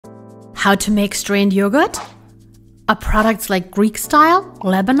How to make strained yogurt? Are products like Greek style,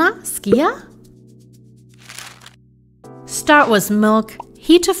 Labneh, Skyr? Start with milk,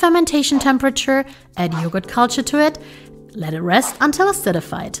 heat to fermentation temperature, add yogurt culture to it, let it rest until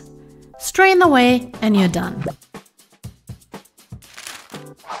acidified. Strain away and you're done.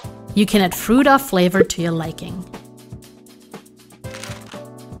 You can add fruit or flavor to your liking.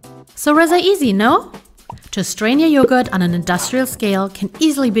 So rather easy, no? To strain your yogurt on an industrial scale can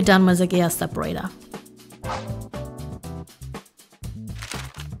easily be done with a GEA separator.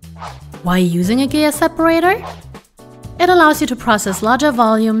 Why using a GEA separator? It allows you to process larger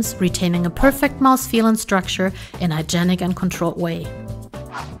volumes, retaining a perfect mouthfeel and structure in a hygienic and controlled way.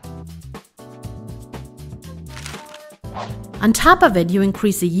 On top of it, you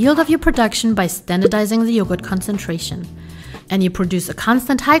increase the yield of your production by standardizing the yogurt concentration, and you produce a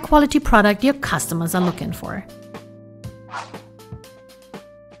constant high-quality product your customers are looking for.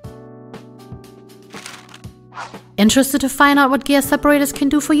 Interested to find out what GEA separators can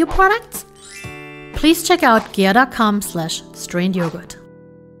do for your products? Please check out GEA.com/strainedyogurt.